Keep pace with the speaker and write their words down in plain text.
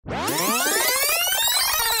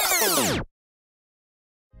Good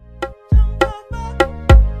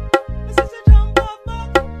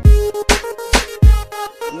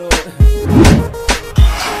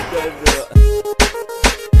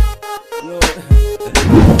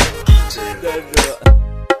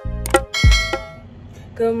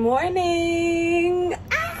morning.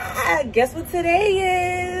 Guess what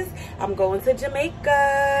today is? I'm going to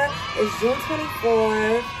Jamaica. It's June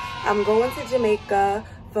 24th. I'm going to Jamaica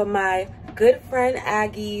for my good friend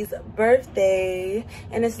Aggie's birthday.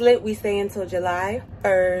 And it's lit. We stay until July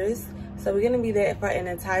 1st. So we're going to be there for an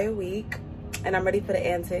entire week. And I'm ready for the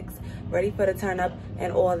antics, ready for the turn up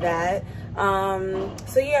and all that.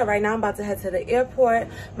 So yeah, right now I'm about to head to the airport.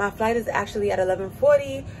 My flight is actually at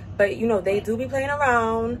 11:40, but you know, they do be playing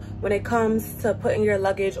around when it comes to putting your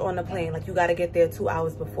luggage on the plane. Like, you got to get there 2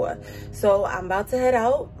 hours before. So I'm about to head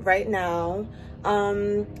out right now.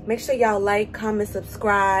 Make sure y'all like, comment,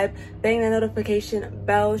 subscribe, bang the notification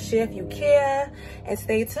bell, share if you care, and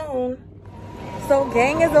stay tuned. So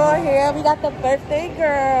gang is all here. We got the birthday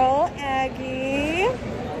girl, Aggie.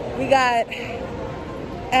 We got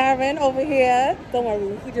Aaron over here. Don't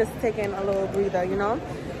worry, he just taking a little breather, you know.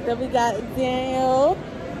 Then we got Daniel.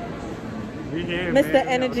 We here, Mr. man.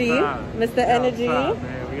 Energy. Mr. We Energy. outside,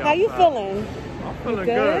 man. We How you outside. feeling? I'm feeling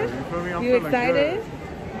good? You feel me? I'm You feeling excited?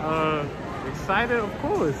 Good. Excited, of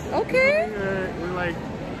course. Okay. We're like,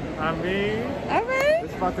 I mean, All right.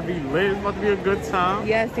 it's about to be lit. It's about to be a good time.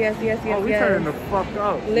 Yes. Oh, we turning the fuck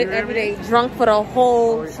up. Lit every day. Drunk for the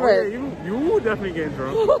whole trip. Oh, yeah, you definitely getting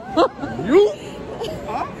drunk. You?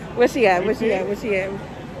 Huh? Where she at? Where she at? Where she at?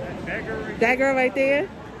 That girl right there?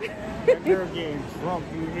 That girl getting drunk.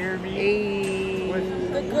 You hear me? Hey.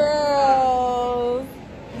 The girls.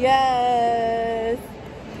 Yes.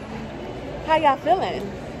 How y'all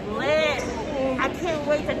feeling? Lit. I can't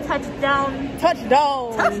wait to touch down.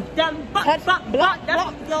 Touchdown. Touchdown. But,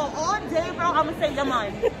 yo, all day, bro, I'm gonna say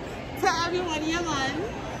yaman. To everyone, yaman.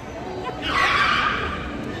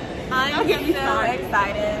 I'm so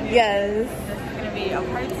excited. Yes. This is gonna be a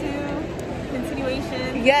part 2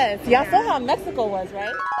 continuation. Yes. Y'all saw how Mexico was,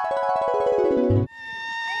 right?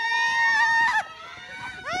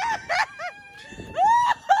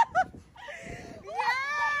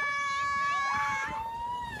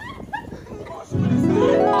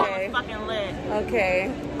 Okay. Fucking lit.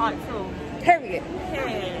 Okay. Part 2. Period.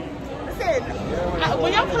 Period. Listen,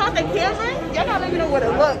 when y'all put out the camera, y'all not even know what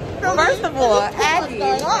it looks. First of all, Aggie,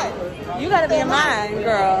 you gotta be in mine,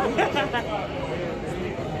 girl.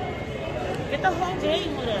 Get the whole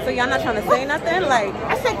game with it. So y'all not trying to say nothing? Like,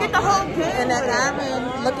 I said get the whole game. and then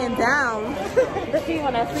Aaron looking down. The she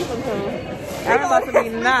when I sleeping too. Aaron about to be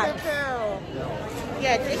nuts.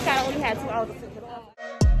 Yeah, this guy only had 2 hours to sleep.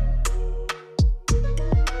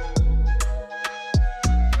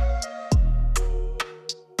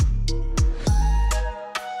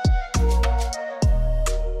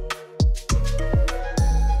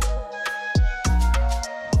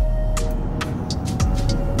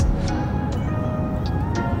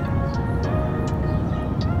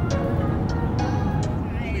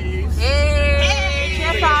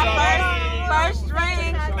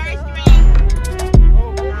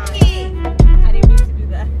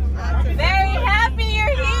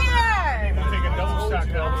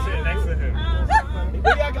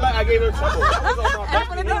 That's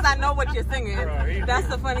what it is. I know what you're singing. That's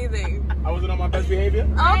the funny thing. I wasn't on my best behavior.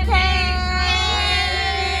 Okay.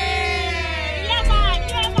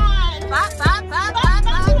 Bop, bop, bop, bop,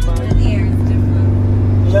 bop. The air is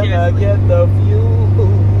different. Let me get the view.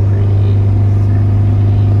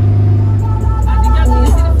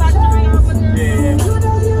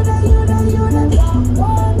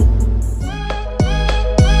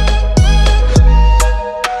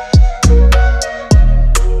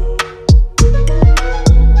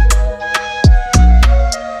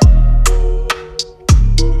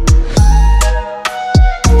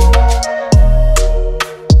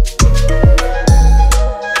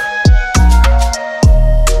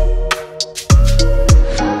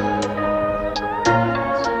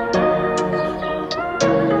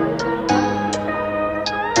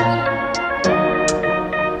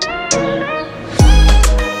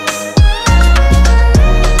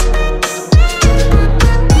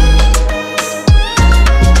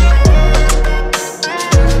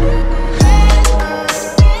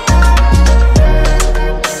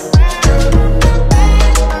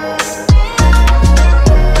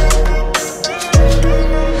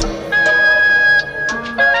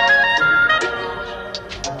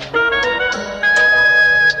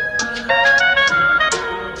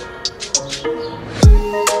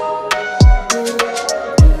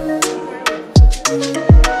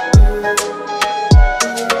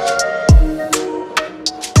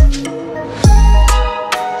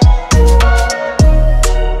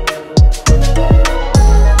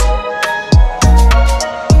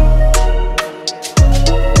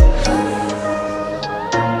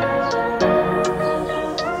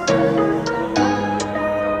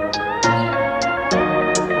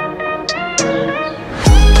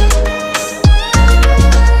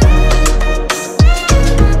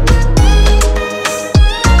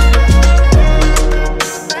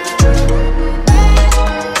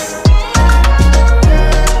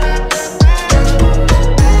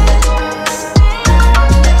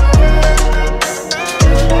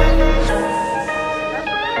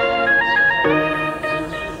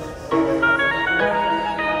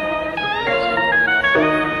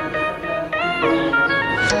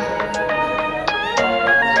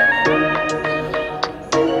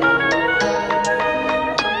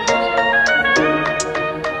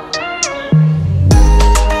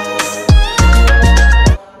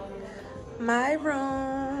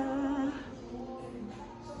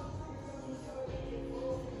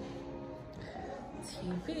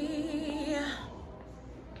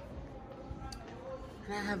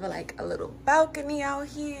 And I have like a little balcony out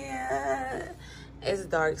here. It's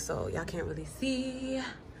dark, so y'all can't really see.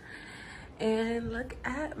 And look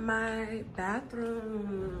at my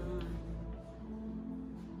bathroom.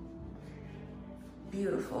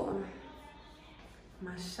 Beautiful.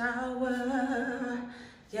 My shower.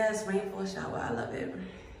 Yes, rainfall shower. I love it.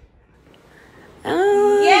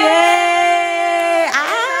 Oh, yay!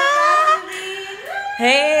 Ah!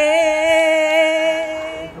 Hey!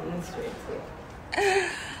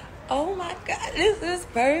 Oh my God, this is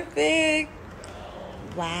perfect.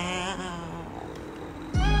 Wow.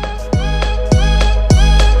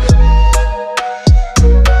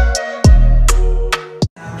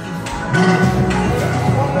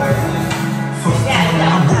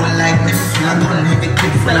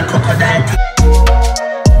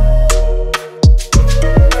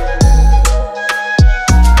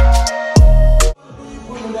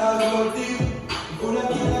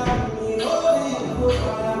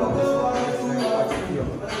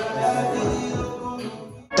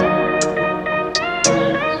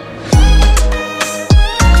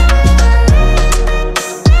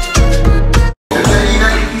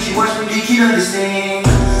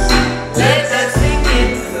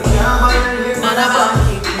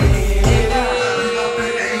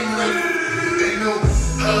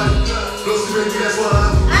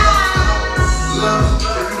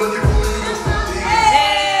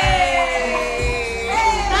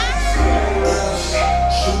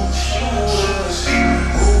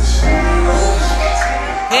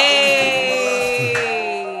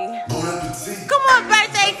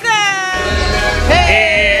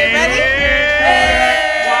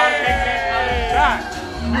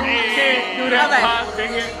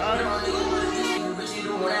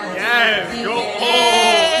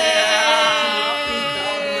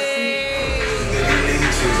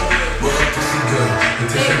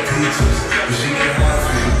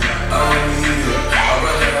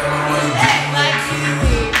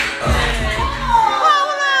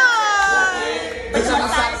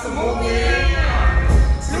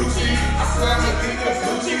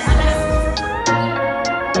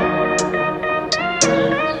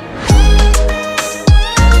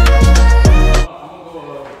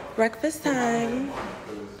 Breakfast time.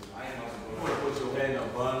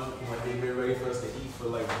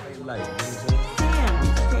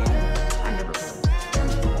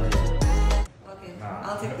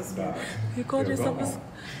 I'll take this one. You called yourself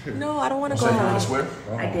a... No, I don't want to go You home. want to swear?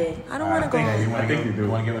 I did. I don't want to go home. I think you do. You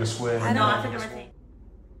want to give it a swear? I No, I know. think I'm gonna take.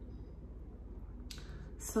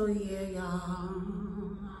 So yeah,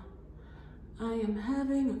 y'all. I am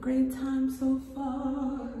having a great time so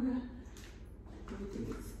far. Everything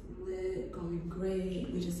is lit, going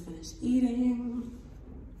great. We just finished eating.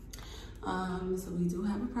 So we do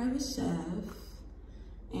have a private chef.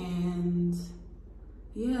 And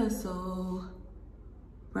yeah, so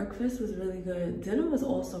breakfast was really good. Dinner was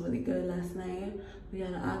also really good last night. We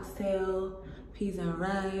had an oxtail, peas and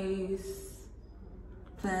rice,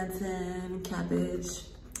 plantain, cabbage.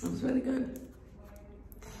 It was really good.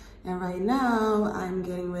 And right now, I'm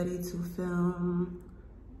getting ready to film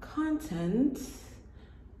content.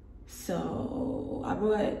 So I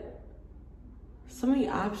brought so many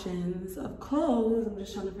options of clothes. I'm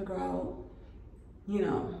just trying to figure out, you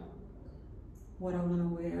know, what I want to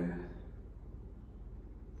wear.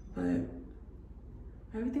 But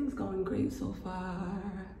everything's going great so far.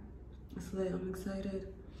 It's lit, I'm excited.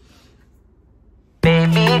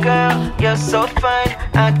 Baby girl, you're so fine,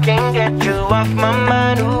 I can't get you off my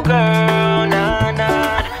mind. Ooh girl, nah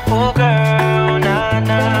nah, ooh girl, nah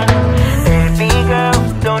nah. Baby girl,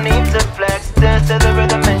 don't need to flex, dance to the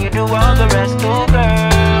rhythm and you do all the rest. Ooh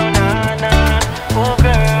girl, nah nah, ooh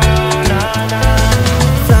girl, nah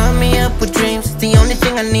nah. Fly me up with dreams, the only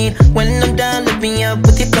thing I need. When I'm down, lift me up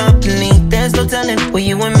with your company. There's no telling what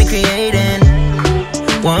you and me creating.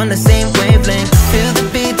 We're on the same wavelength. Feel the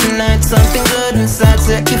beat tonight, something good inside.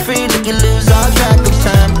 Set you free, let you lose all track of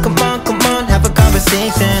time. Come on, have a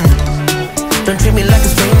conversation. Don't treat me like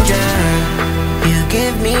a stranger. You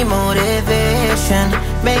give me motivation,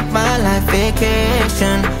 make my life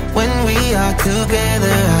vacation. When we are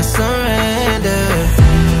together, I surrender.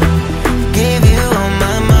 Give you all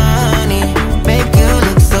my money, make you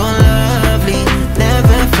look so lovely,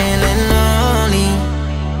 never feeling lonely.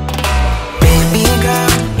 Baby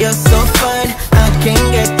girl, you're so fine, I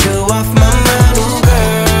can't get you off my mind. Ooh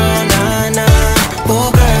girl, nah nah, ooh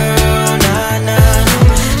girl, nah nah.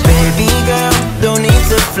 Baby girl, don't need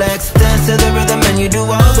to flex, dance to the rhythm and you do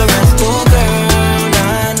all the rest. Ooh girl,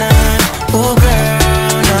 nah nah, ooh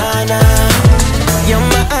girl, nah nah. You're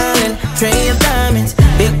my island, tray of diamonds.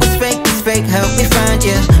 It was fake, it's fake, help me find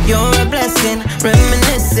you. You're a blessing. missing,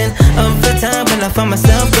 reminiscing of the time when I found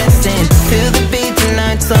myself guessing. Feel the beat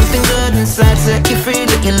tonight, something good inside. Set you free,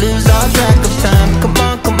 let you lose all track of time.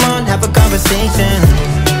 Come on, have a conversation.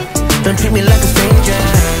 Don't treat me like a stranger.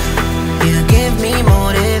 You give me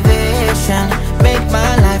motivation, make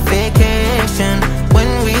my life vacation. When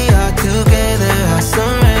we are together, I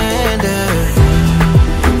surrender.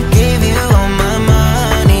 Give you all my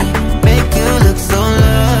money, make you look so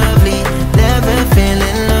lovely, never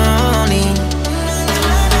feeling lonely.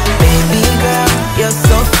 Baby girl, you're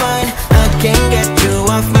so fine, I can't get you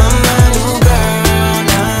off my mind. Ooh girl,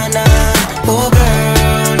 nah nah, ooh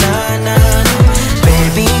girl, nah nah.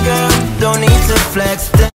 Baby girl, don't need to flex.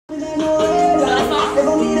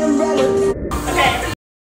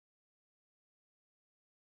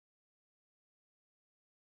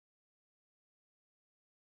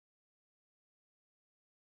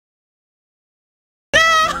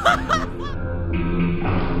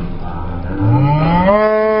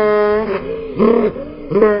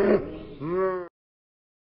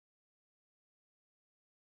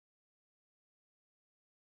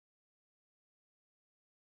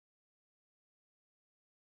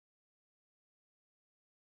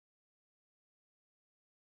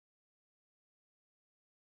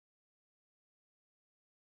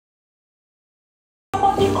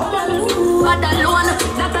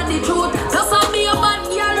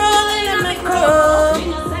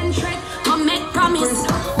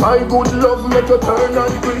 My good love make you turn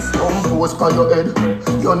and twist. Compose by your head,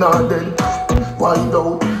 you're not dead. Wind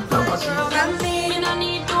out. Program me, no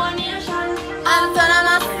need donation.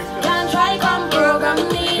 Autonomous, can't try come program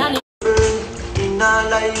me. In a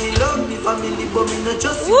lie, we love the family, but me not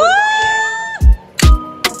just Woo!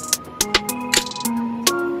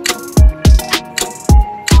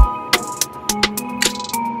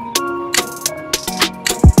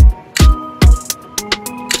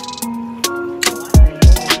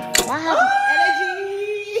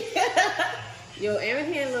 Yo,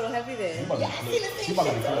 Aaron's here a little heavy there.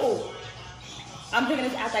 I'm drinking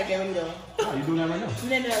this after I get ready though. Oh, you doing that right now?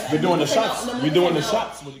 No. We're doing the shots. We're doing the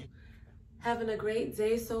shots. Having a great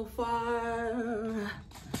day so far.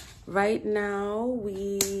 Right now,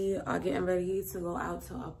 we are getting ready to go out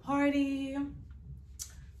to a party.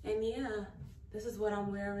 And yeah, this is what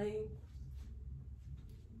I'm wearing.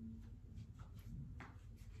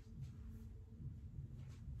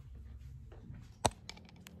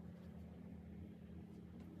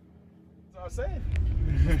 That's what I'm saying.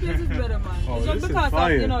 This place is better, man. Oh, it's just this because is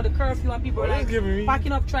fire. of, you know, the curfew and people like giving me...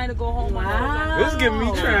 packing up trying to go home. Wow. This is giving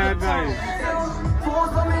me trying nice.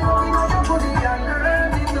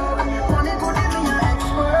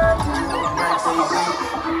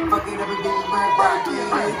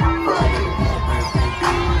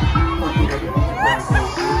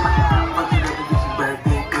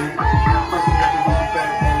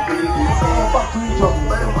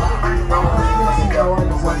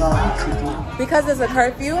 Because it's a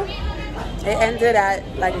curfew, it ended at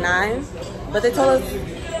like 9, but they told us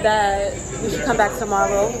that we should come back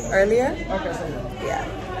tomorrow earlier. Okay. Yeah.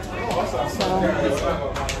 So,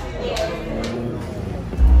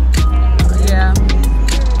 yeah.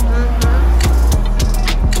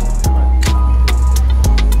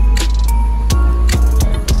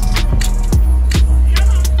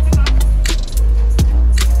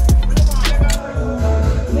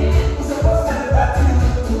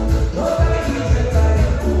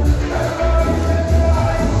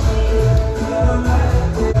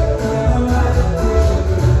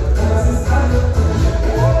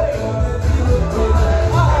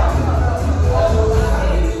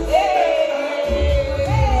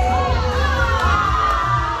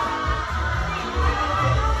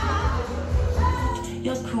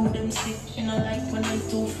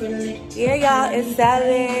 Yeah, y'all, it's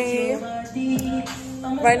Saturday.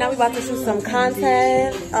 Right now, we're about to shoot some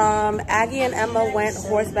content. Aggie and Emma went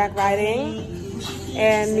horseback riding,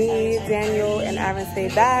 and me, Daniel, and Aaron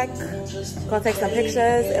stayed back. Gonna take some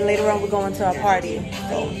pictures, and later on, we're going to a party.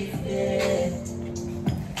 So.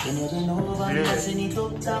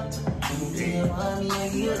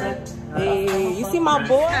 Hey, you see my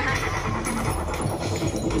boy?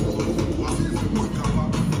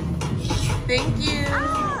 Thank you.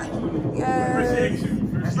 Yes. Thank you.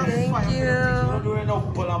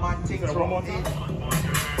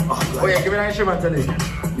 Oh yeah, give me that instrument today.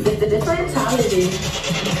 The different talent.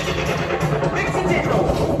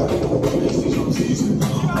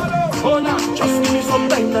 Hold on, just give me some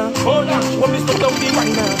time now. Hold on, want me to stop the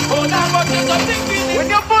right now. Hold on, what is something when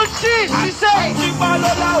you bullshit, she say.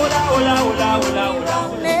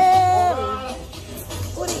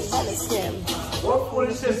 What do you understand? What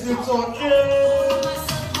foolishness you talking?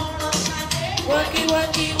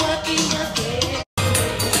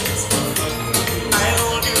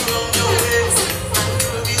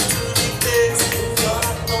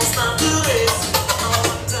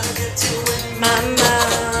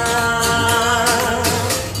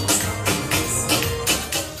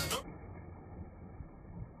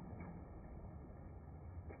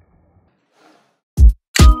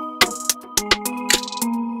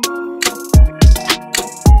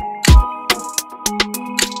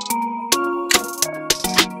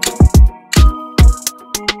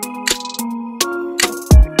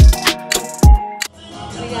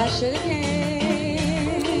 Sugar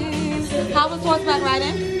cane. How was horseback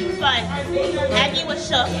riding? Fun. Aggie was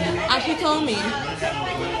shook. As she told me.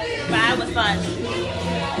 Ride was fun.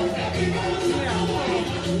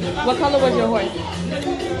 What color was your horse?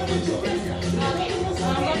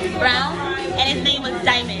 Brown. And his name was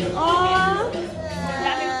Diamond. Aww.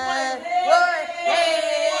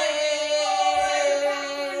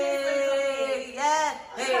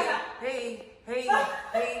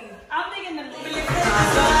 I'm thinking the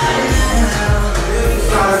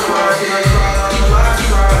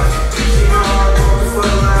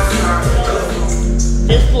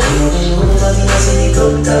this fool.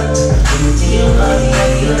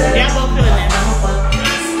 Yeah, I'm both feeling that.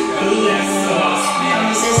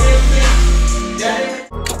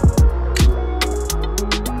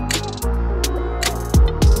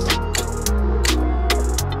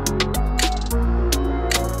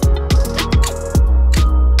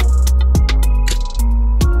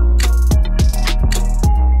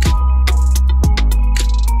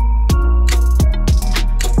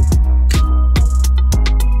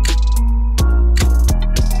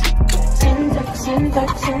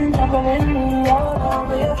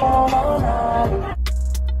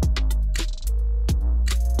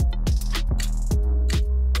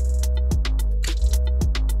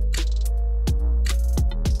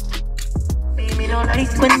 Baby, don't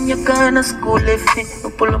like when you're gonna school if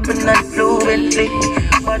it pull up in that blue Bentley.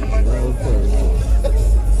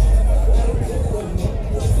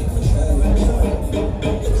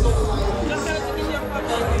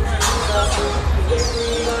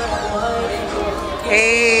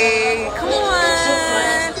 Hey, come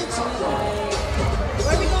on. Where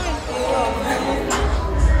are we going?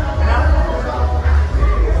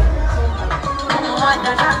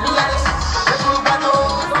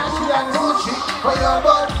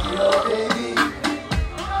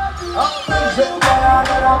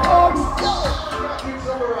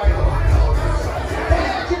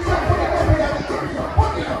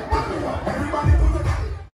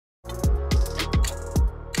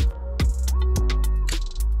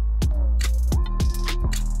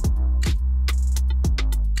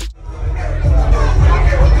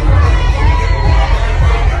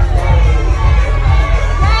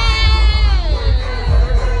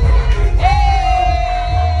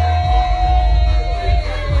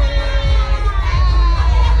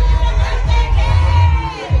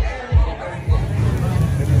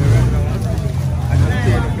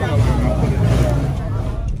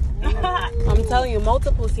 I'm telling you,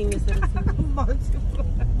 multiple senior citizens.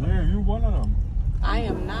 Yeah, you one of them. I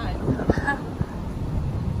am not.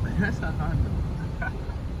 That's a Honda.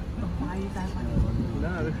 Why is that funny?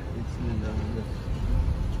 No, it's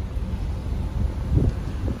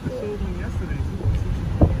I showed them yesterday too.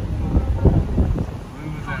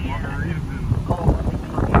 When was that Margaritaville?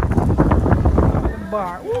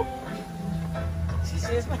 bar. Woo. She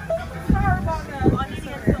says, sorry about that.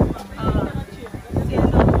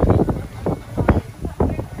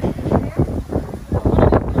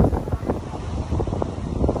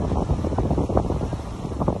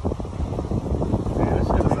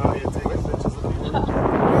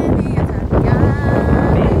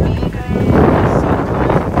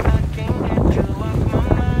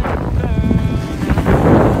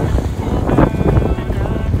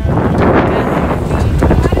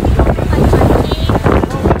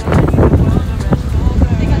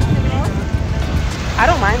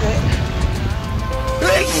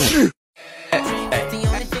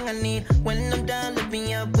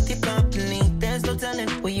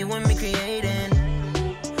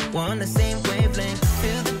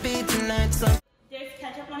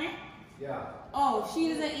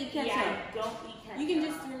 I need to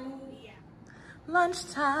get some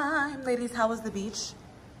lunchtime. Ladies, how was the beach?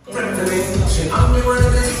 It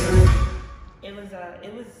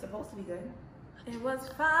was supposed to be good. It was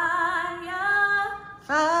fire.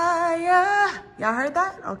 Fire. Y'all heard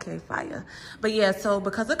that? Okay, fire. But yeah, so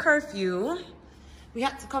because of curfew, we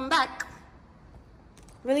had to come back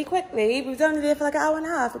really quickly. We've done it there for like an hour and a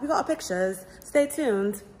half, but we got our pictures. Stay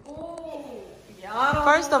tuned. Oh, yeah.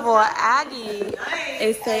 First of all, Aggie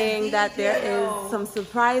is saying that there is some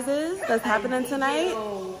surprises that's happening tonight.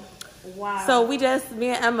 Wow. So we just, me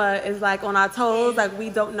and Emma is like on our toes, like we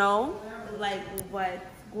don't know. Like what's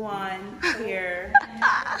going here?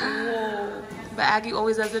 Whoa. But Aggie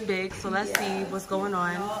always does it big, so let's see what's going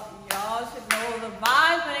on. Y'all should know the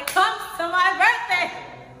vibes when it comes to my birthday.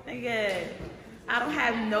 Nigga, I don't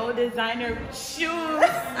have no designer shoes.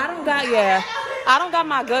 I don't got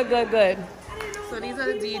my good. So these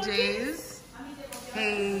are the DJs.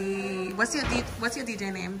 Hey, what's your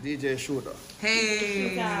DJ name? DJ Shooter.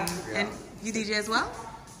 Hey, and you DJ as well?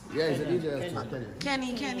 Yeah, he's a DJ.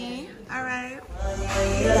 Kenny. All right.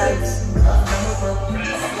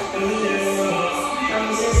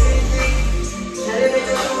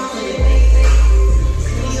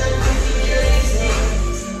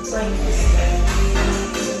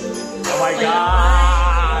 Oh my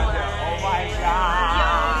God!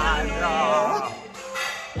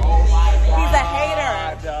 He's a hater.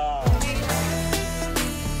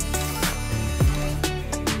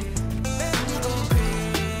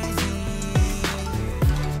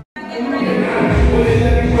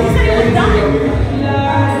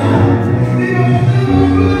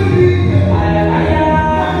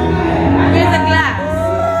 Here's a glass.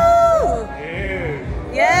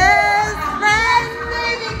 Yes, friends,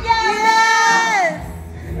 baby, yes.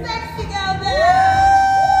 Sexy girl, baby.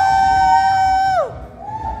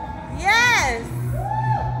 Yes.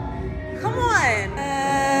 Come on. Yes.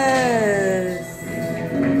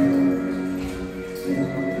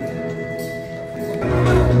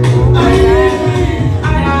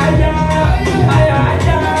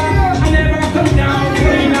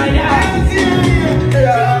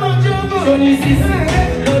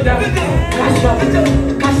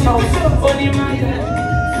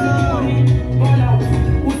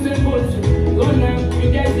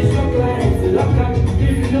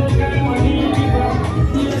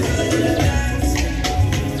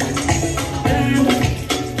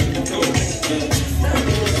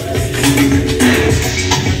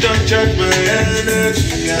 Don't check my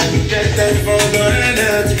energy, I get that for the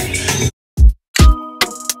energy.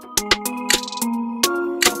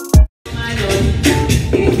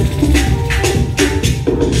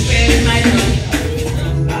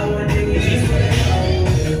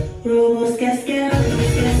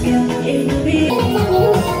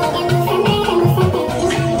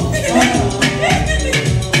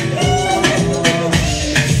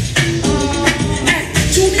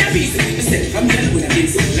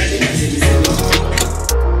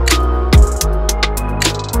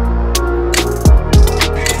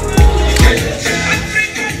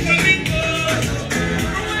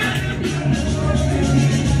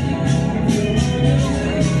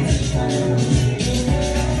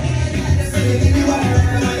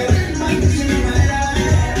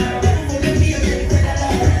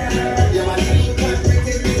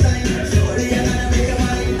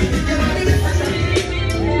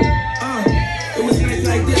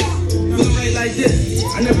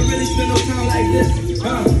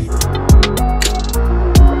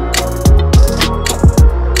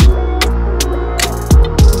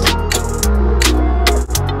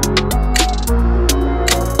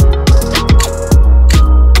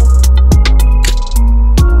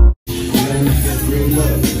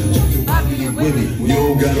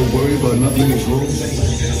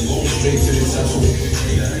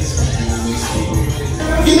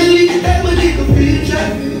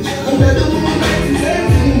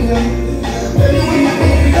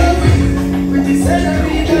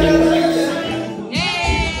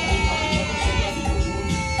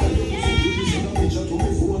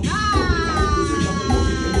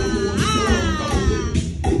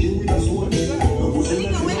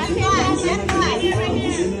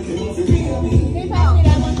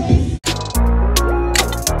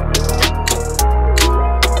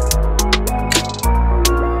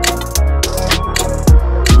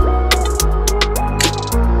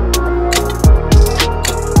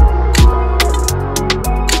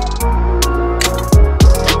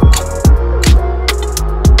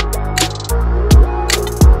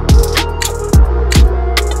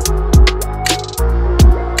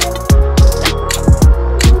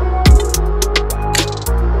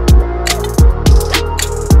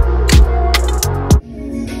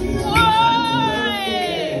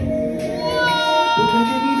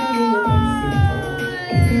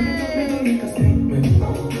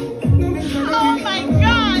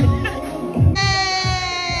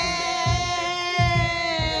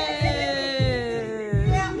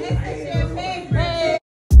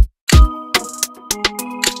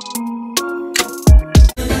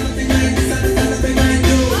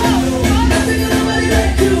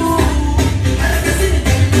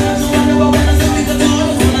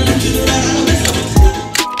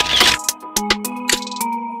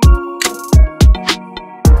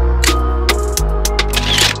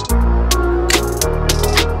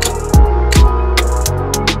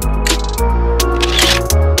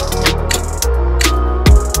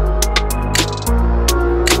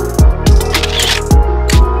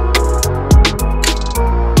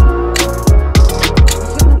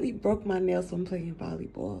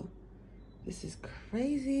 before. This is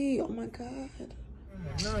crazy. Oh my God.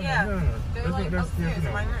 Yeah, they're like upstairs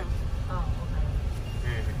in my room. Oh,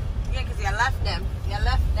 okay. Yeah, because you left them. You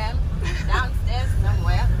left them downstairs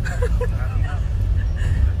somewhere.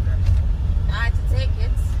 I had to take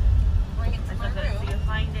it, bring it to my room. So you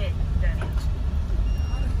find it, Danny.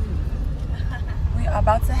 We are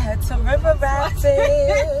about to head to river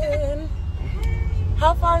rafting.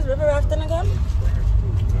 How far is river rafting again?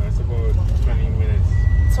 It's about 20 minutes.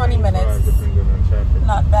 20 minutes. Depending on traffic.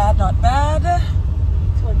 Not bad, not bad.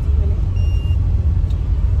 20 minutes.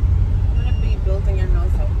 I'm going to be building your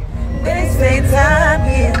nose out here. They say time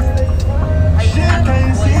here.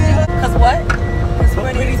 Cause what? Cause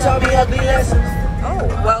pretty taught me ugly lessons. Oh,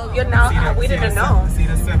 well, you're now, we didn't know. See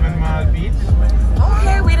the 7 Mile Beach?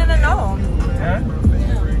 Okay, we didn't know. Yeah?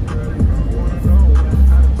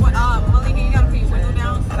 What, Malika, you got to put your window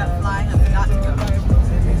down so that fly has not to go.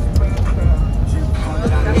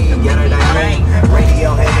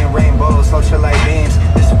 Radio hitting rainbows, social light beams.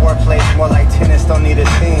 This workplace more like tennis, don't need a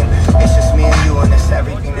team. It's just me and you and it's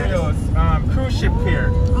everything. Cruise ship here.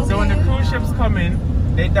 Okay. So when the cruise ships come in,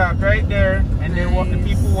 they dock right there, and then the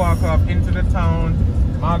people walk off into the town,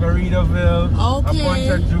 Margaritaville, a bunch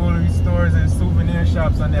of jewelry stores and souvenir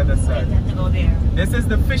shops on the other side. You have to go there. This is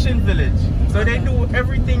the fishing village. So they do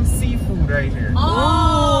everything seafood right here.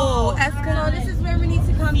 Oh, Escalade. This is where we need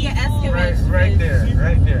to come get Escalade. Right there.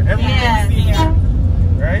 Everything seafood.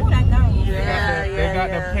 Right? Oh, that guy. They got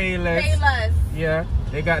the Payless. Yeah.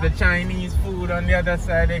 They got the Chinese food on the other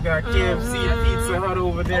side. They got KFC, Pizza Hut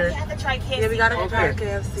over there. We have to try KFC. Yeah, we gotta try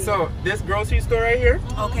KFC. So this grocery store right here.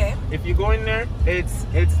 Okay. If you go in there,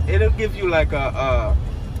 it'll give you like a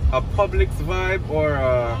Publix vibe or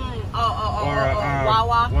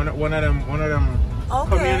Wawa. one of them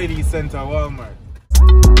community center Walmart.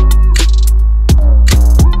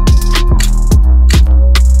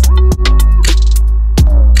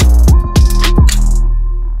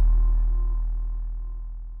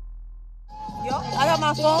 I got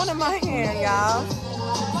my phone in my hand, y'all.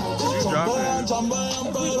 You drop it.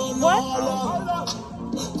 What?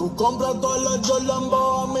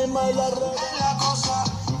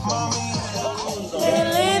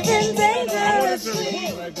 Living dangerously.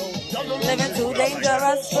 Living too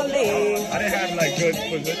dangerous for me. I didn't have like good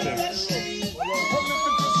position.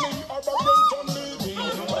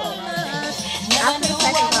 After the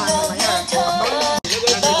second time, I'm like,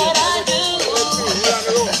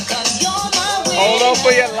 Hold on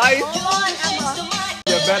for your life.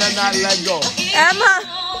 You better not let go. Emma!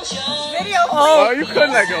 Video. Oh, you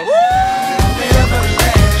couldn't let go.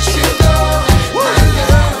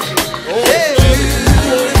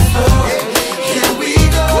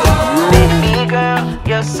 Baby girl,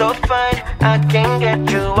 you're so fine. I can't get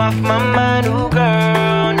you off my mind. Ooh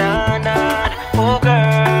girl, nah nah. Ooh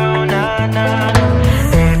girl, nah nah.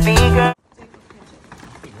 Baby girl.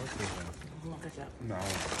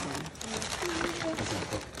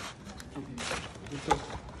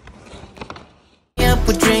 Up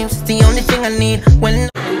with dreams, it's the only thing I need when.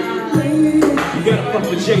 You gotta fuck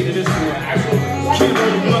with Jay to this one.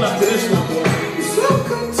 Keep on up to this one.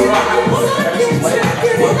 So I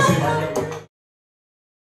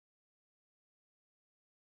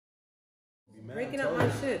breaking up my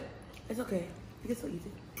shit. It's okay. It gets so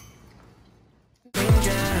easy.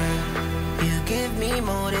 You give me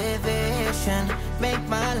motivation, make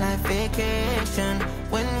my life vacation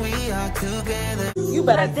when we are together. You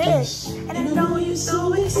better dish. And I know you're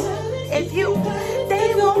so excited. If you,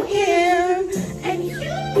 they gon' hear. And you.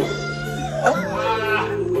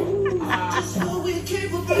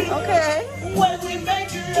 Okay. When we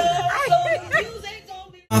make it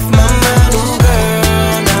Off my mind, ooh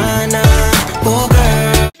girl, nah nah, ooh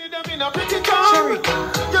girl.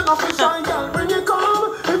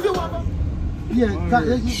 Yeah,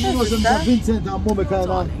 you know some Vincent and Monica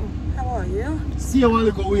and how are you? see how I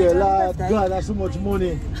look away, Lord God, that's so much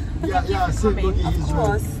money. Yeah, send money Of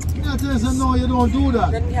course. Yeah, tell us no, you don't do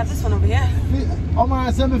that. Then we have this one over here. I'm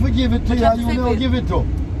gonna say me forgive it to you, you never give it to.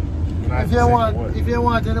 If you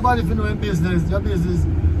want anybody to know in business, your business,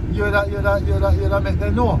 you're that make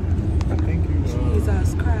them know. Thank you.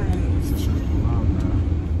 Jesus Christ.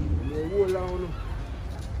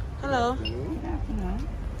 Hello.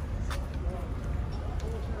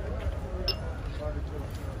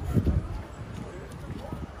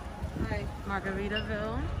 Hi,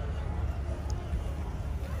 Margaritaville.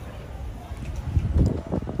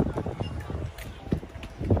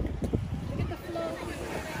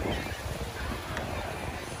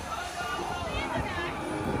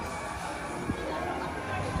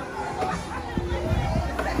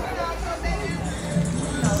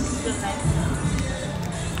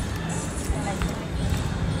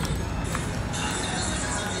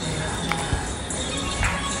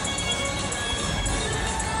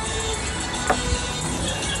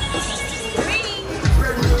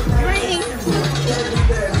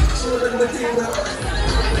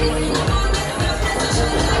 We're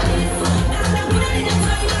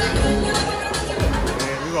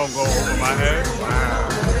gonna go over my head. Wow.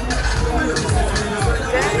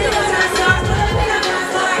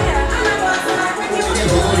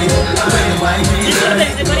 If I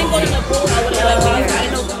didn't go to the pool, I would have left. I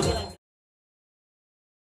didn't know.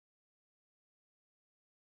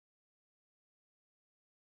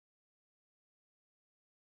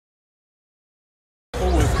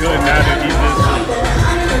 Good now to eat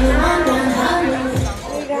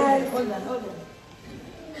Hey guys.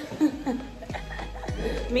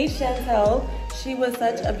 Meet Chantel. She was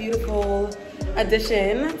such a beautiful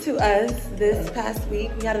addition to us this past week.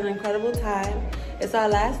 We had an incredible time. It's our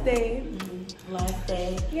last day. Last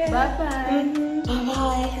day. Yeah. Bye-bye.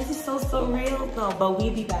 Bye-bye. This is so surreal though, but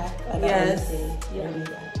we'll be back. Yes. We'll be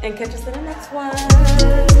back. And catch us in the next one.